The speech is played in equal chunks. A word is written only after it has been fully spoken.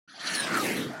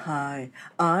Hi,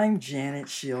 I'm Janet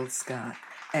Shields Scott,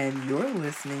 and you're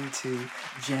listening to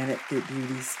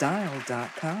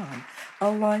JanetFitBeautyStyle.com,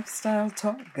 a lifestyle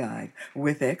talk guide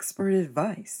with expert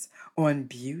advice on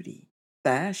beauty,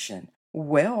 fashion,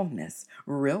 wellness,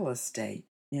 real estate,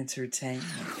 entertainment,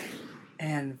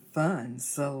 and fun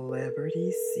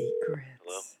celebrity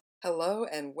secrets. Hello,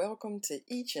 and welcome to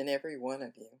each and every one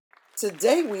of you.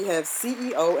 Today we have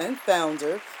CEO and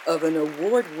founder of an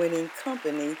award-winning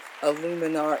company,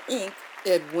 Illuminar Inc.,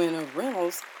 Edwina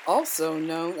Reynolds, also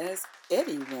known as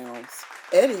Eddie Reynolds.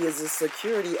 Eddie is a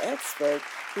security expert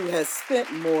who has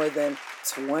spent more than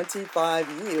 25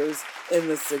 years in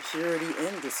the security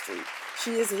industry.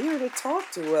 She is here to talk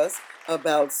to us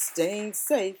about staying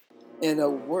safe in a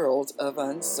world of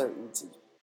uncertainty.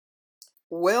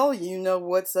 Well, you know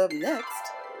what's up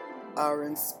next. Our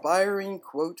inspiring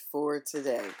quote for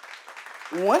today.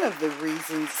 One of the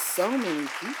reasons so many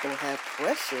people have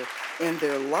pressure in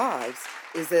their lives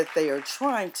is that they are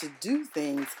trying to do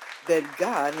things that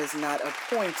God has not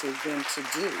appointed them to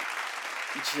do.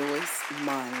 Joyce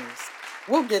Myers.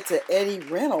 We'll get to Eddie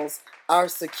Reynolds, our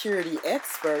security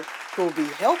expert, who will be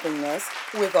helping us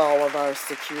with all of our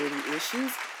security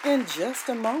issues in just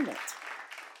a moment.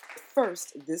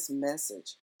 First, this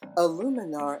message.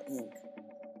 Illuminar Inc.,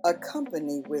 a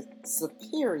company with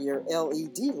superior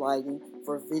LED lighting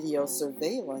for video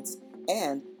surveillance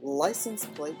and license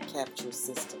plate capture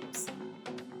systems.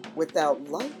 Without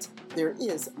light, there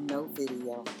is no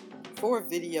video. For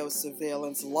video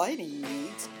surveillance lighting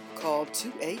needs, call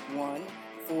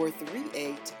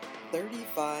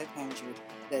 281-438-3500.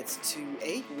 That's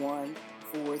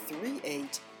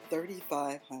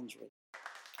 281-438-3500.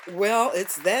 Well,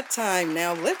 it's that time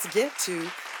now. Let's get to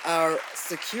our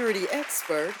security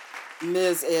expert,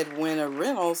 Ms. Edwina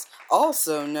Reynolds,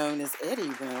 also known as Eddie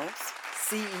Reynolds,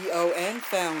 CEO and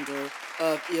founder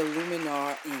of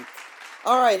Illuminar Inc.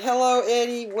 All right, hello,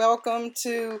 Eddie. Welcome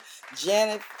to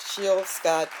Janet Shields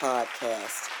Scott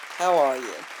podcast. How are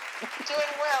you?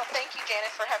 Doing well. Thank you,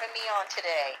 Janet, for having me on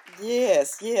today.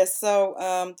 Yes. So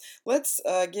let's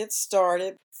get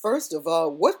started. First of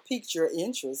all, what piqued your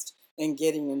interest in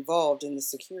getting involved in the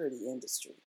security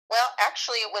industry? Well,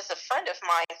 actually, it was a friend of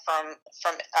mine from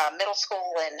middle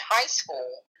school and high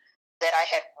school that I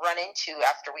had run into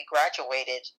after we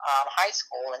graduated high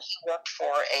school, and he worked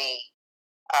for a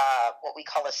what we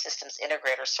call a systems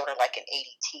integrator, sort of like an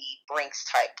ADT Brinks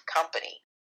type company.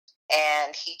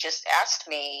 And he just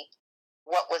asked me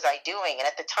what was I doing, and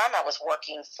at the time I was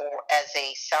working as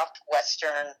a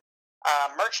Southwestern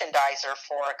merchandiser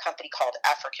for a company called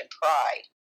African Pride.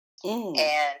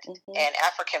 And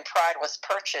African Pride was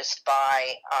purchased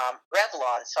by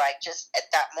Revlon. So I just at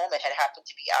that moment had happened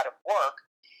to be out of work.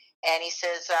 And he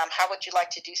says, how would you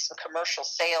like to do some commercial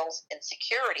sales and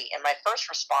security? And my first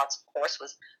response, of course,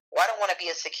 was, well, I don't want to be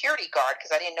a security guard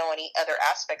because I didn't know any other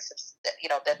aspects of,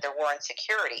 that there were in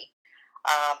security.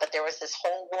 But there was this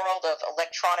whole world of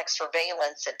electronic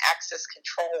surveillance and access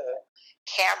control,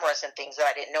 cameras and things that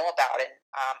I didn't know about. And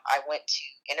I went to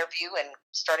interview and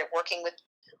started working with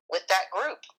that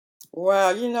group. Wow,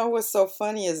 you know what's so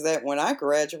funny is that when I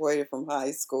graduated from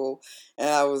high school and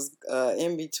I was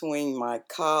in between my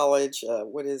college,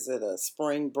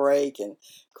 spring break and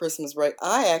Christmas break,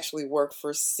 I actually worked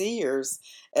for Sears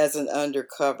as an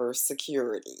undercover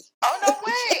security. Oh, no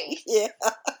way. Yeah.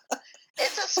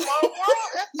 It's a small world.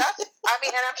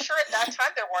 And I'm sure at that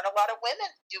time there weren't a lot of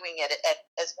women doing it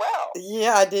as well.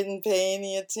 Yeah, I didn't pay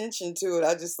any attention to it.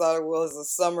 I just thought it was a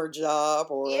summer job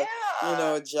or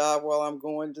a job while I'm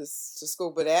going to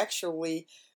school. But actually,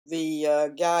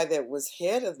 the guy that was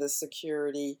head of the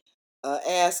security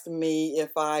asked me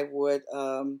if I would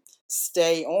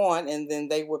stay on, and then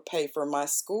they would pay for my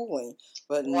schooling.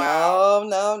 But wow.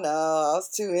 No, I was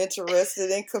too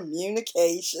interested in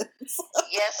communications.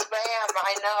 Yes, ma'am.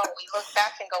 I know. We look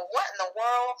back and go, "What in the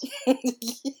world?"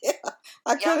 Yeah,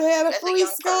 I could have had a free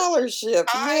scholarship.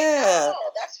 I know.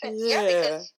 That's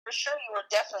because for sure you were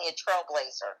definitely a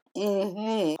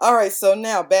trailblazer. All right, so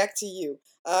now back to you.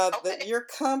 Okay. Your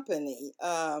company.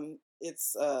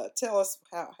 It's tell us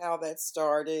how that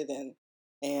started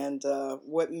and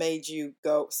what made you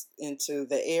go into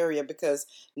the area, because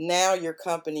now your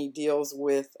company deals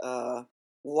with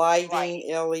lighting,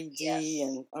 LED, yes.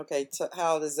 and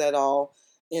how does that all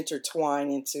intertwine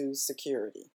into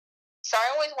security? So I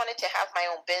always wanted to have my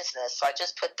own business. So I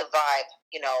just put the vibe,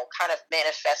 kind of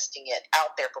manifesting it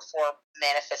out there before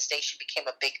manifestation became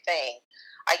a big thing.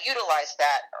 I utilized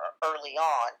that early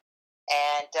on.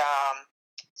 And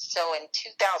so in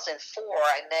 2004,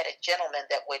 I met a gentleman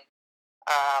that would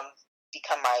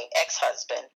become my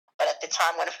ex-husband. But at the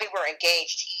time when we were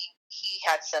engaged, he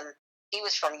had some he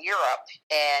was from Europe,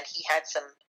 and he had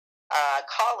some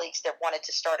colleagues that wanted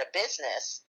to start a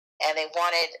business, and they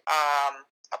wanted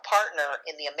a partner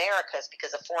in the Americas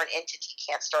because a foreign entity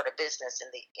can't start a business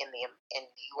in the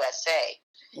USA.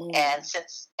 Mm. And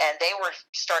they were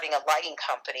starting a lighting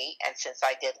company, and since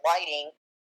I did lighting,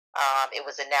 it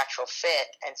was a natural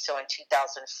fit. And so in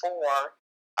 2005,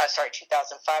 I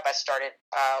started.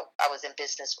 I was in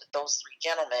business with those three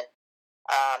gentlemen.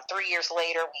 3 years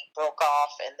later, we broke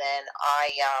off, and then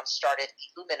I started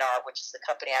Illuminar, which is the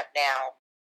company I have now,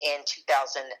 in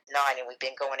 2009, and we've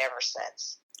been going ever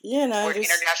since. Yeah, and We're an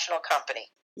international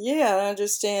company. yeah, I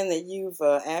understand that you've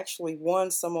actually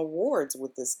won some awards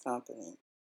with this company.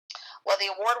 Well, the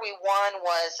award we won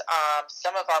was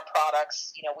some of our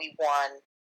products. We won,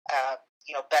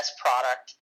 best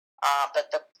product.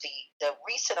 But the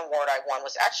recent award I won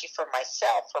was actually for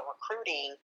myself for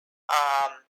recruiting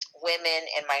women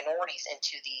and minorities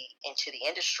into the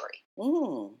industry.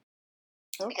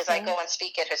 Okay. Because I go and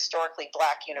speak at historically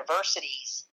Black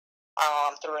universities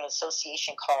through an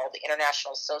association called the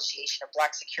International Association of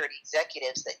Black Security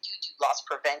Executives that do loss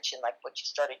prevention, like what you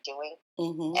started doing.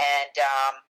 Mm-hmm. And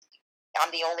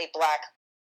I'm the only Black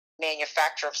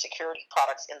manufacturer of security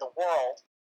products in the world.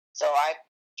 So I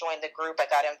joined the group. I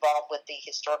got involved with the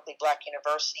historically Black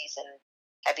universities, and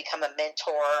I become a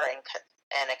mentor and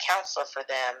a counselor for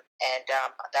them. And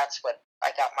that's what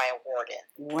I got my award in.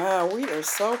 Wow, we are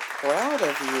so proud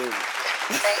of you.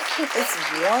 Thank you. It's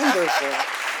wonderful.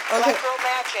 Okay. Black girl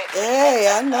magic.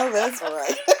 Hey, I know that's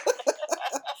right.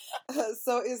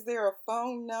 So is there a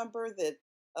phone number that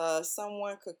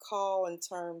someone could call in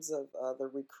terms of the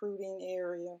recruiting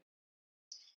area?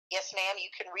 Yes, ma'am. You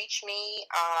can reach me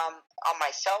on my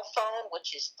cell phone,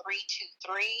 which is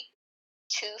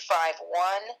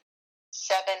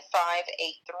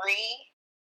 323-251-7583,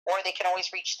 or they can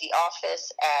always reach the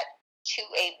office at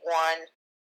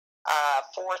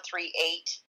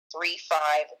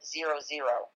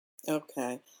 281-438-3500.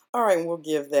 Okay. All right, we'll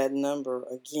give that number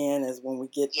again as when we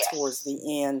get towards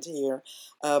the end here.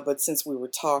 But since we were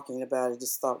talking about it,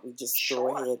 just thought we'd just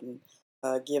go ahead and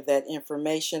give that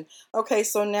information. Okay,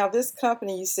 so now this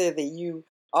company, you said that you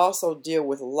also deal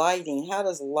with lighting. How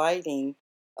does lighting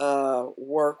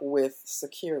work with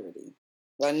security?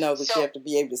 I know that you have to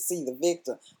be able to see the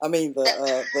victim. I mean the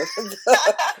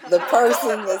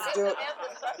person that's doing.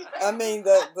 I mean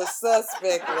the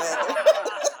suspect rather.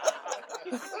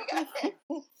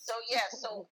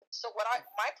 So what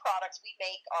my products we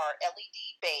make are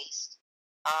LED based.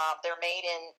 They're made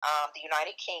in the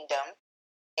United Kingdom,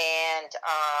 and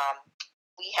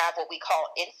we have what we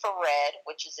call infrared,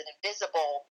 which is an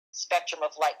invisible spectrum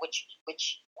of light, which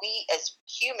we as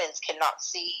humans cannot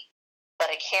see, but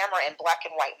a camera in black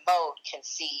and white mode can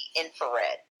see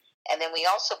infrared. And then we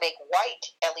also make white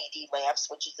LED lamps,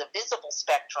 which is a visible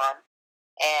spectrum,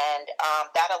 and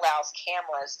that allows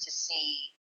cameras to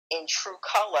see in true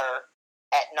color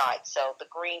at night. So the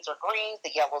greens are greens,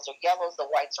 the yellows are yellows, the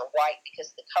whites are white,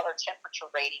 because the color temperature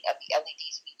rating of the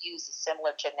LEDs we use is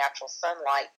similar to natural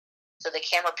sunlight. So the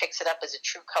camera picks it up as a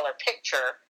true color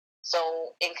picture. So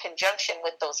in conjunction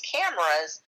with those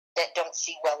cameras that don't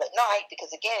see well at night,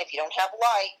 because again, if you don't have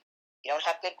light, you don't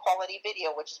have good quality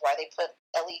video, which is why they put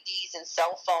LEDs in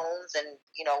cell phones and,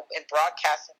 in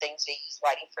broadcast and things, they use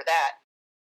lighting for that.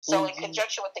 So in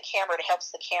conjunction with the camera, it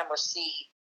helps the camera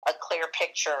see a clear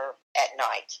picture at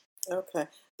night. Okay.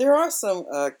 There are some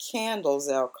candles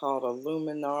out called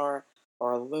Illuminar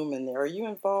or Illuminaire. Are you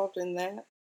involved in that?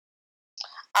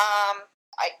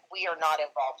 We are not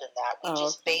involved in that. We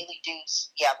just mainly do,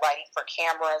 lighting for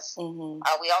cameras.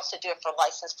 We also do it for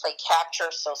license plate capture.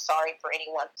 So sorry for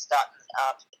anyone who's gotten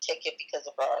a ticket because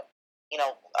of a,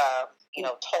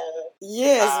 toll.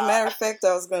 Yeah, as a matter of fact,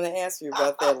 I was going to ask you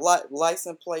about that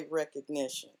license plate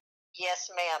recognition.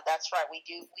 Yes, ma'am. That's right. We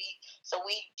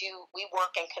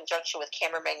work in conjunction with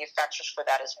camera manufacturers for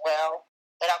that as well.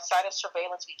 But outside of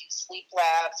surveillance, we do sleep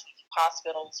labs, we do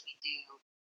hospitals, we do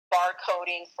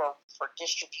barcoding for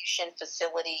distribution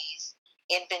facilities,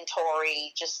 inventory.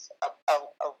 It just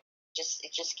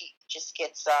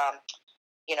gets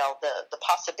the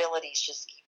possibilities just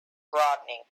keep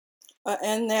broadening.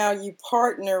 And now you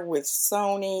partner with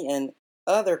Sony and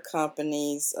other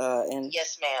companies. And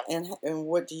yes, ma'am. And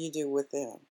what do you do with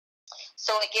them?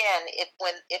 So again,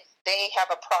 if they have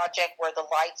a project where the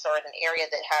lights are in an area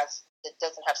that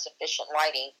doesn't have sufficient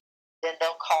lighting, then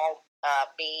they'll call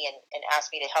me and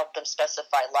ask me to help them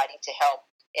specify lighting to help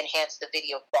enhance the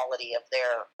video quality of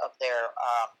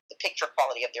the picture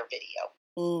quality of their video.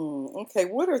 Okay,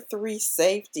 what are 3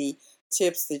 safety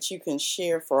tips that you can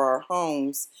share for our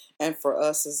homes and for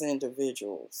us as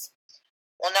individuals?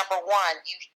 Well, number one,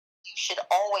 you should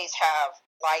always have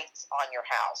lights on your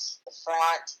house, the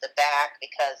front, the back,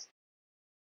 because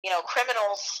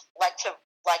criminals like to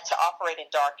operate in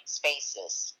dark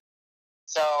spaces.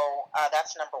 So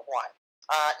that's number one.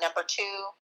 Number two,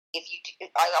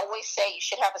 I always say you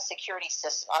should have a security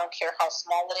system. I don't care how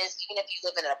small it is. Even if you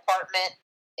live in an apartment,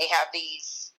 they have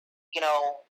these,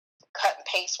 cut and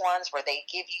paste ones where they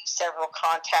give you several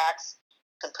contacts.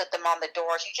 You can put them on the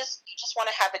doors. You just want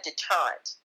to have a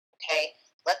deterrent. Okay,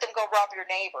 let them go rob your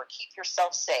neighbor. Keep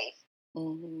yourself safe.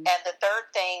 Mm-hmm. And the third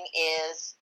thing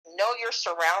is know your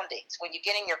surroundings. When you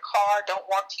get in your car, don't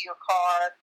walk to your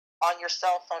car on your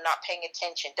cell phone, not paying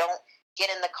attention. Don't get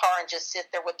in the car and just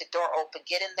sit there with the door open.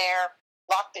 Get in there,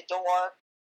 lock the door,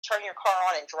 turn your car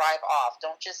on, and drive off.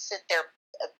 Don't just sit there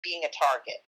being a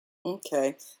target.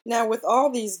 Okay. Now, with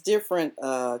all these different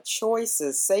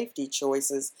choices, safety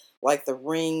choices, like the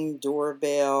Ring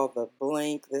doorbell, the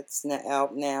Blink that's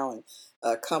out now,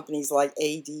 and companies like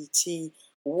ADT,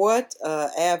 what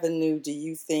avenue do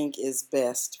you think is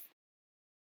best?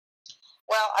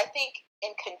 Well, I think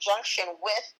in conjunction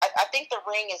with, I think the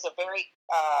Ring is a very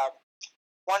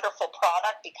wonderful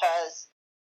product because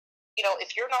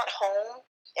if you're not home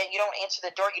and you don't answer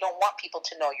the door, you don't want people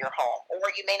to know you're home,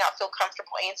 or you may not feel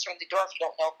comfortable answering the door if you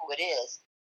don't know who it is.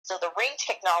 So the Ring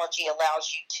technology allows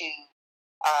you to,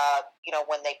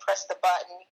 when they press the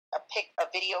button, a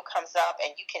video comes up,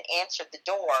 and you can answer the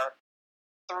door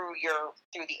through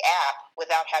the app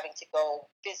without having to go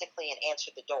physically and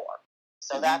answer the door.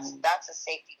 So that's a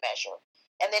safety measure.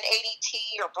 And then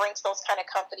ADT or Brinks, those kind of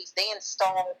companies, they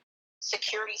install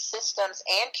security systems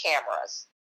and cameras.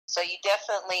 So you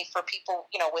definitely, for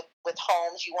people, with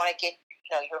homes, you want to get,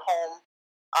 your home,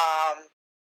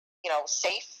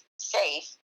 safe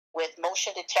with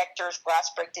motion detectors,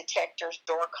 glass break detectors,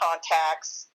 door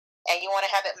contacts, and you want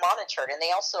to have it monitored. And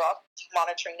they also do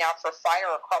monitoring now for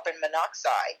fire or carbon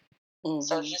monoxide. Mm-hmm.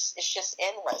 So it's just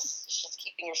endless. It's just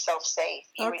keeping yourself safe,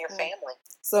 you and your family.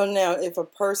 So now, if a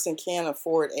person can't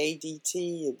afford ADT,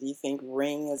 do you think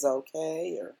Ring is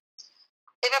okay? Or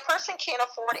if a person can't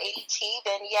afford ADT,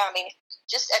 then yeah, I mean,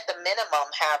 just at the minimum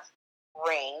have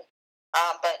Ring.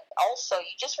 But also,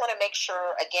 you just want to make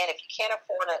sure, again, if you can't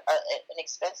afford an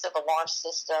expensive alarm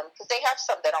system, because they have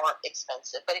some that aren't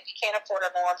expensive, but if you can't afford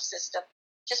an alarm system,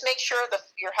 just make sure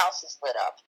your house is lit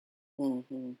up.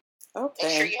 Mm-hmm. Okay.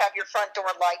 Make sure you have your front door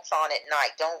lights on at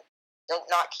night. Don't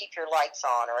not keep your lights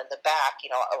on, or in the back,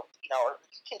 or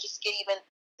you can just get even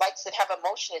lights that have a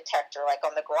motion detector, like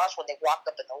on the garage when they walk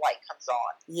up and the light comes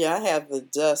on. Yeah, I have the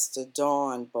dusk to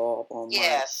dawn bulb on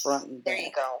my front and back. There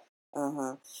you go.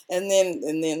 Uh-huh. And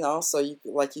then also, you,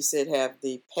 like you said, have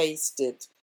the pasted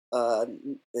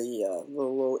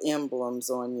little emblems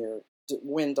on your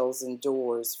windows and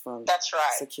doors from That's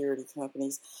right. security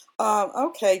companies.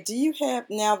 Okay, do you have,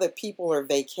 now that people are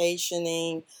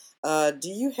vacationing, do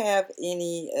you have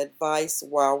any advice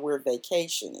while we're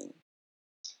vacationing?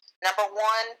 Number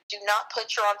one, do not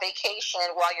put you on vacation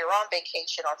while you're on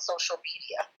vacation on social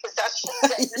media, because that's just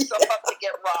setting yourself up to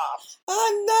get robbed. I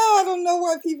know. I don't know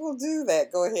why people do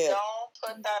that. Go ahead. Don't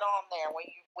put that on there.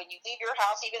 When you leave your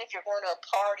house, even if you're going to a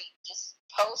party, just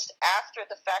post after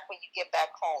the fact when you get back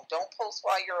home. Don't post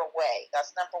while you're away.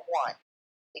 That's number one,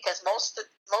 because most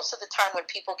of the time when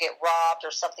people get robbed or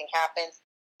something happens,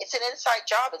 it's an inside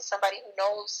job. It's somebody who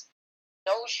knows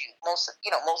you most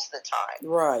of the time.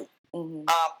 Right. Mm-hmm.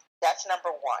 That's number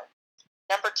one.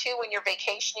 Number two, when you're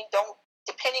vacationing,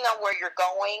 depending on where you're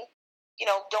going,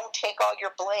 don't take all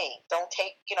your bling. Don't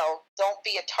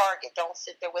be a target. Don't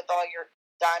sit there with all your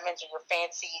diamonds or your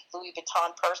fancy Louis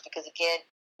Vuitton purse, because again,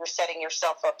 you're setting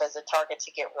yourself up as a target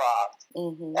to get robbed.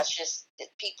 Mm-hmm. That's just,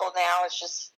 people now, it's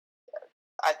just,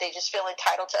 they just feel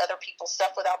entitled to other people's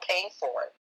stuff without paying for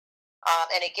it.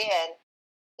 And again,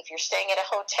 if you're staying at a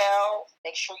hotel,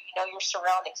 make sure you know your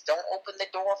surroundings. Don't open the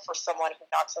door for someone who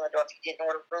knocks on the door if you didn't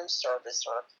order room service,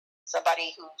 or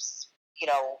somebody who's,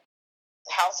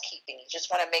 housekeeping. You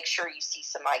just want to make sure you see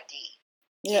some ID.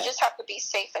 Yeah. You just have to be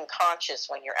safe and conscious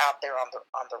when you're out there on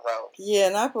the road. Yeah,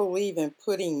 and I believe in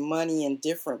putting money in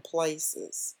different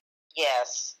places.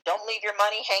 Yes. Don't leave your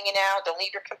money hanging out. Don't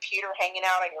leave your computer hanging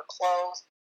out on your clothes.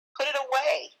 Put it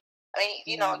away. I mean,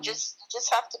 you just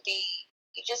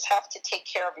have to take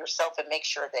care of yourself and make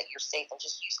sure that you're safe, and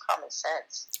just use common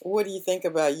sense. What do you think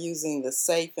about using the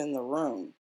safe in the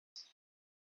room?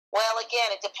 Well,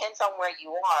 again, it depends on where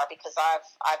you are, because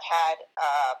I've had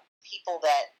people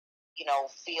that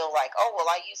feel like, oh, well,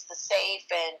 I use the safe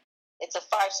and it's a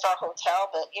 5-star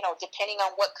hotel, but depending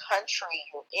on what country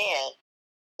you're in,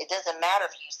 it doesn't matter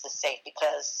if you use the safe,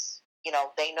 because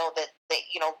they know that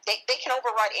they can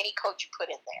override any code you put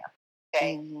in there.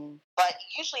 Okay, Mm-hmm. but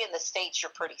usually in the States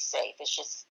you're pretty safe. It's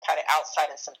just kind of outside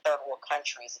in some third world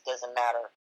countries. It doesn't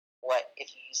matter what if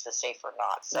you use the safe or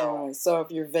not. So Right. So if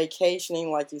you're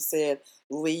vacationing, like you said,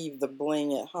 leave the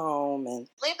bling at home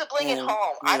leave the bling at and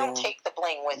home. I don't yeah. take the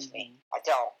bling with me. Mm-hmm. I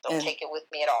don't And take it with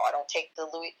me at all. I don't take the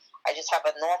Louis. I just have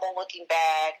a normal looking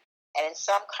bag. And in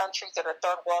some countries that are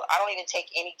third world, I don't even take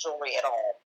any jewelry at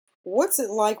all. what's it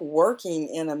like working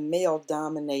in a male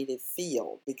dominated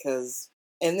field? Because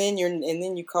and then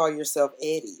you call yourself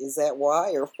Eddie. Is that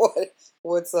why or what?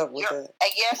 What's up with You're that?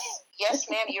 yes,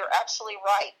 ma'am. You're absolutely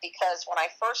right. Because when I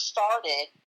first started,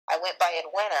 I went by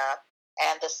Edwina,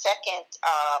 and the second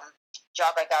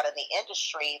job I got in the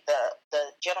industry, the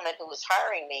gentleman who was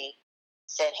hiring me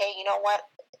said, "Hey, you know what?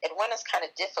 Edwina's kind of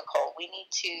difficult. We need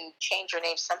to change your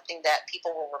name, something that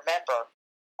people will remember."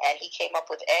 And he came up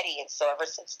with Eddie, and so ever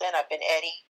since then, I've been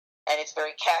Eddie, and it's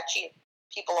very catchy.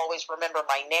 People always remember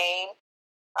my name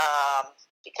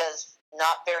because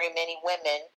not very many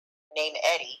women name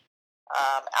Eddie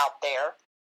out there.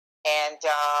 And,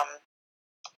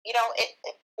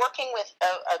 working with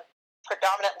a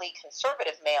predominantly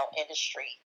conservative male industry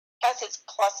has its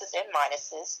pluses and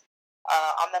minuses.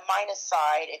 On the minus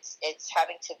side, it's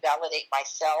having to validate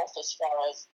myself as far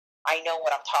as I know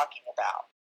what I'm talking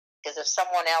about. Because if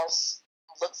someone else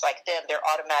looks like them, they're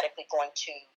automatically going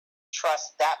to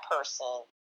trust that person,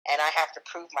 and I have to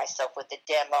prove myself with a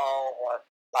demo or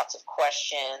lots of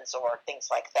questions or things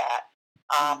like that.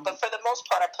 Mm-hmm. But for the most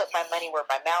part, I put my money where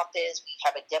my mouth is. We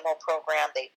have a demo program.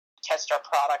 They test our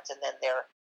product, and then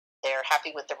they're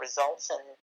happy with the results,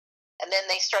 and then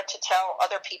they start to tell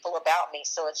other people about me.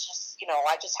 So it's just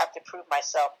I just have to prove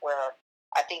myself. Where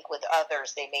I think with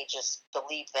others, they may just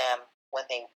believe them when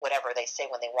they whatever they say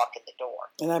when they walk in the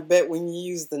door. And I bet when you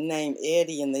use the name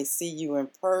Eddie and they see you in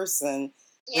person,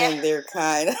 Yeah, then they're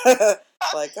kind of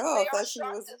like, oh, they I are thought she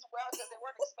shocked was. as well because they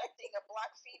weren't expecting a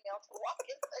black female to walk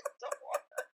in the door.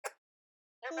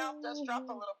 Their mouth does drop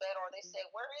a little bit, or they say,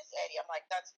 "Where is Eddie?" I'm like,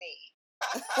 "That's me."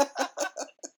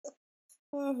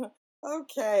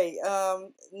 Okay.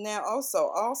 Now,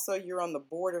 also, you're on the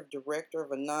board of director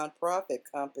of a nonprofit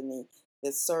company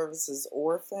that services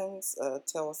orphans.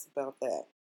 Tell us about that.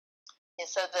 And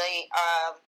so the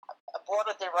board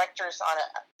of directors on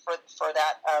for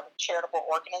that charitable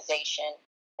organization,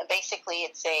 and basically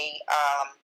it's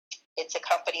a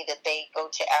company that they go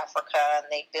to Africa and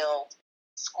they build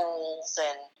schools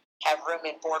and have room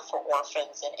and board for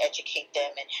orphans and educate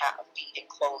them and feed and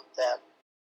clothe them.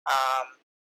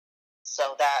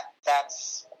 So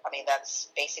that's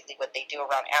basically what they do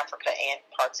around Africa and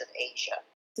parts of Asia.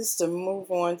 Just to move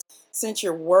on, since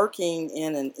you're working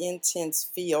in an intense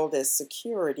field as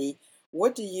security,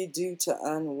 what do you do to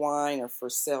unwind or for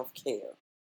self care?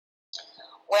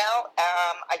 Well,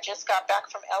 I just got back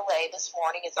from LA this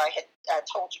morning, as I had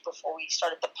told you before we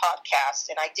started the podcast,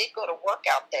 and I did go to work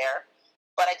out there,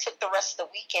 but I took the rest of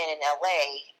the weekend in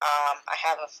LA. I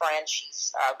have a friend,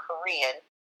 she's Korean.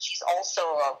 She's also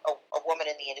a woman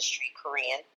in the industry,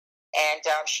 Korean. And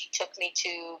she took me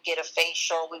to get a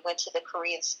facial. We went to the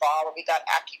Korean spa where we got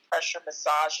acupressure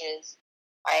massages.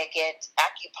 I get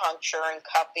acupuncture and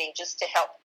cupping just to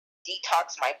help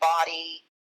detox my body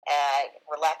and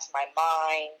relax my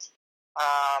mind.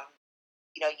 Um,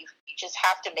 you just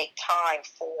have to make time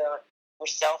for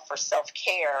yourself for self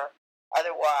care.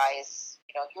 Otherwise,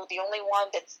 you're the only one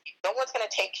no one's going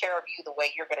to take care of you the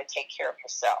way you're going to take care of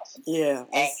yourself. Yeah,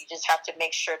 And you just have to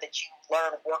make sure that you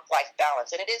learn work life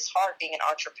balance. And it is hard being an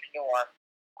entrepreneur,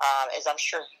 as I'm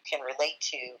sure you can relate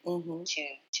to, mm-hmm.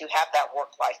 to have that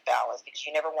work life balance because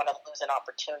you never want to lose an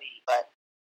opportunity. But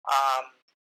um,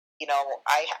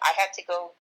 I had to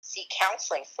go seek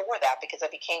counseling for that because I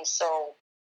became so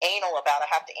anal about I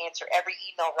have to answer every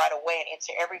email right away and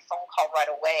answer every phone call right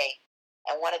away.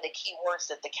 And one of the key words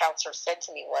that the counselor said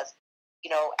to me was,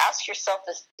 ask yourself,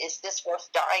 is this worth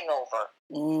dying over?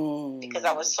 Because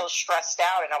I was so stressed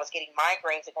out and I was getting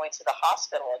migraines and going to the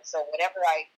hospital. And so whenever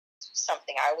I do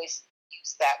something, I always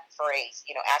use that phrase,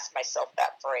 ask myself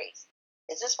that phrase.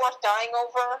 Is this worth dying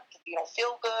over? If you don't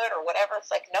feel good or whatever,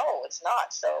 it's like, no, it's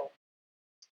not. So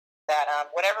that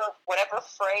whatever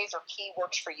phrase or key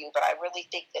works for you, but I really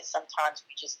think that sometimes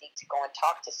we just need to go and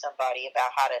talk to somebody about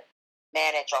how to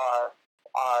manage our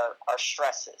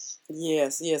stresses.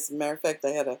 Yes, yes. Matter of fact,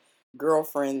 I had a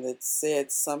girlfriend that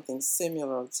said something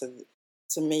similar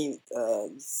to me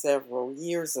several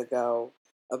years ago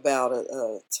about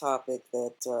a topic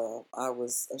that or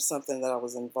something that I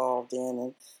was involved in,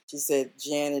 and she said,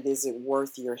 "Janet, is it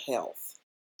worth your health?"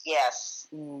 Yes.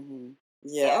 Mm-hmm.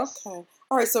 Yeah. Yes. Okay.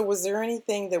 All right. So, was there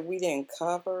anything that we didn't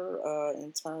cover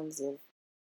in terms of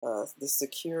the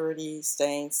security,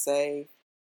 staying safe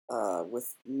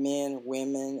with men,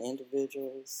 women,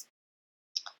 individuals?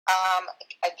 Um,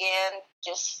 Again,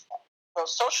 just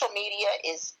social media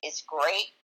is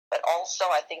great, but also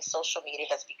I think social media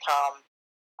has become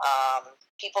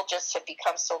people just have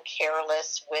become so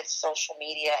careless with social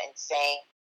media and saying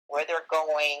where they're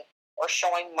going or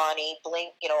showing money, bling,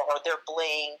 or their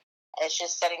bling, and it's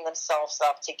just setting themselves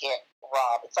up to get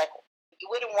robbed. It's like you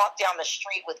wouldn't walk down the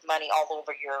street with money all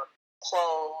over your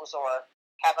clothes or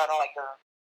have on all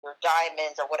your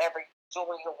diamonds or whatever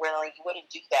jewelry you're wearing. You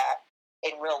wouldn't do that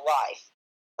in real life.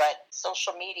 But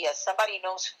social media, somebody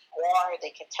knows who you are. They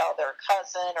can tell their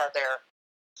cousin or their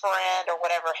friend or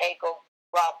whatever, hey, go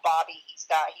rob Bobby. He's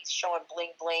showing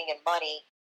bling bling and money.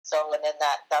 So and then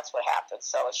that's what happens.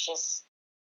 So it's just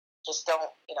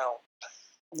don't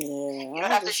Yeah, you I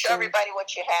don't have to show understand. everybody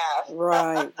what you have.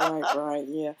 Right.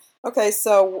 Yeah. Okay,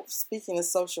 so speaking of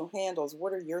social handles,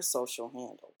 what are your social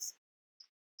handles?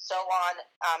 So on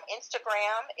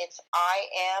Instagram, it's I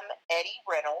am Eddie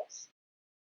Reynolds.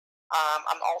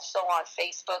 I'm also on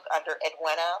Facebook under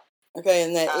Edwina. Okay,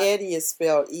 and that Eddie is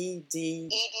spelled E-D.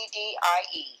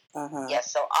 Eddie. Uh-huh.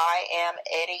 Yes, so I am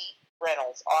Eddie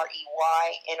Reynolds,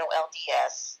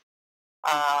 Reynolds.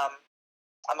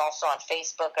 I'm also on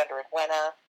Facebook under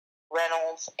Edwina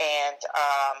Reynolds, and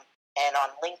on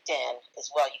LinkedIn as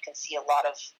well. You can see a lot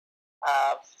of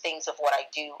things of what I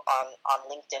do on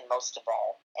LinkedIn most of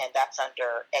all, and that's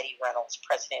under Eddie Reynolds,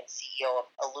 President and CEO of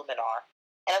Illuminar.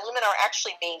 And Illuminar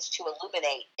actually means to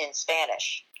illuminate in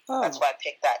Spanish. Oh. That's why I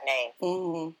picked that name.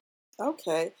 Mm-hmm.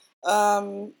 Okay.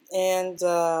 And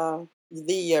the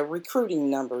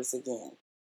recruiting numbers again.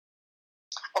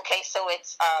 Okay, so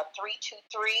it's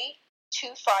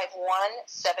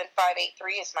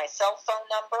 323-251-7583 is my cell phone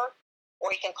number,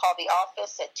 or you can call the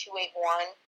office at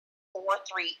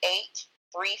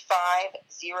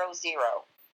 281-438-3500.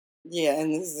 Yeah,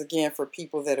 and this is again for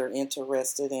people that are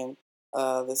interested in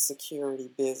the security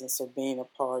business or being a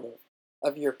part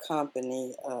of your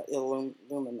company,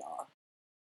 Illuminar.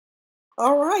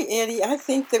 All right, Eddie, I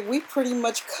think that we pretty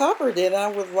much covered it. I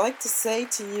would like to say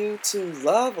to you to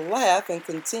love, laugh, and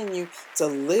continue to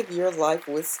live your life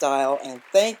with style. And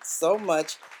thanks so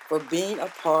much for being a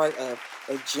part of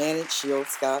the Janet Shield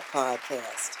Scott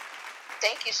podcast.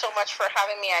 Thank you so much for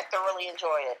having me. I thoroughly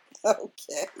enjoyed it.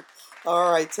 Okay.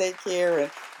 All right, take care and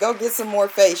go get some more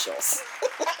facials.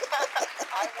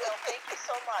 I will. Thank you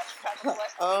so much. Have a blessed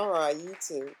week. All right, you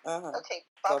too. Okay,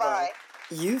 bye-bye.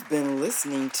 You've been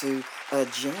listening to a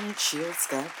Janet Shield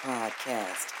Scott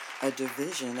podcast, a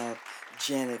division of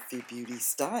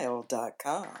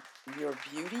JanetFeeBeautyStyle.com, your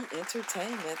beauty,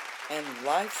 entertainment, and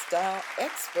lifestyle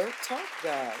expert talk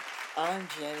guide. I'm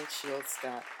Janet Shield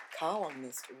Scott,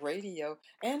 columnist, radio,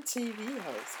 and TV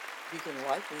host. You can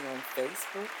like me on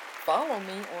Facebook, follow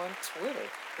me on Twitter,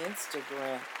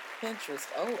 Instagram, Pinterest,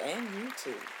 and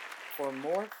YouTube. For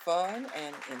more fun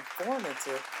and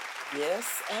informative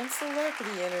guests and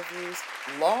celebrity interviews,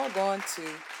 log on to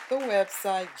the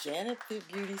website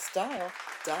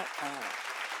JanetFitBeautyStyle.com.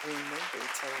 Remember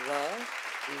to love,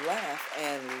 laugh,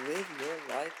 and live your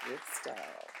life with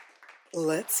style.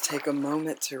 Let's take a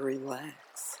moment to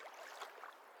relax.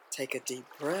 Take a deep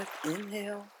breath,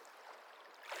 inhale,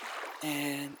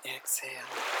 and exhale.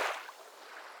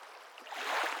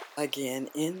 Again,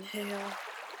 inhale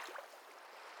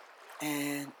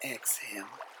and exhale.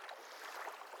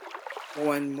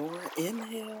 One more,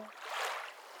 inhale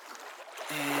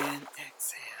and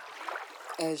exhale.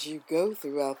 As you go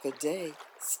throughout the day,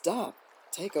 stop,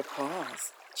 take a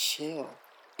pause, chill,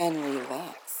 and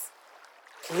relax.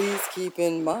 Please keep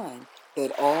in mind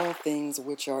that all things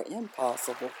which are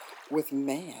impossible with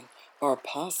man are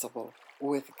possible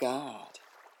with God.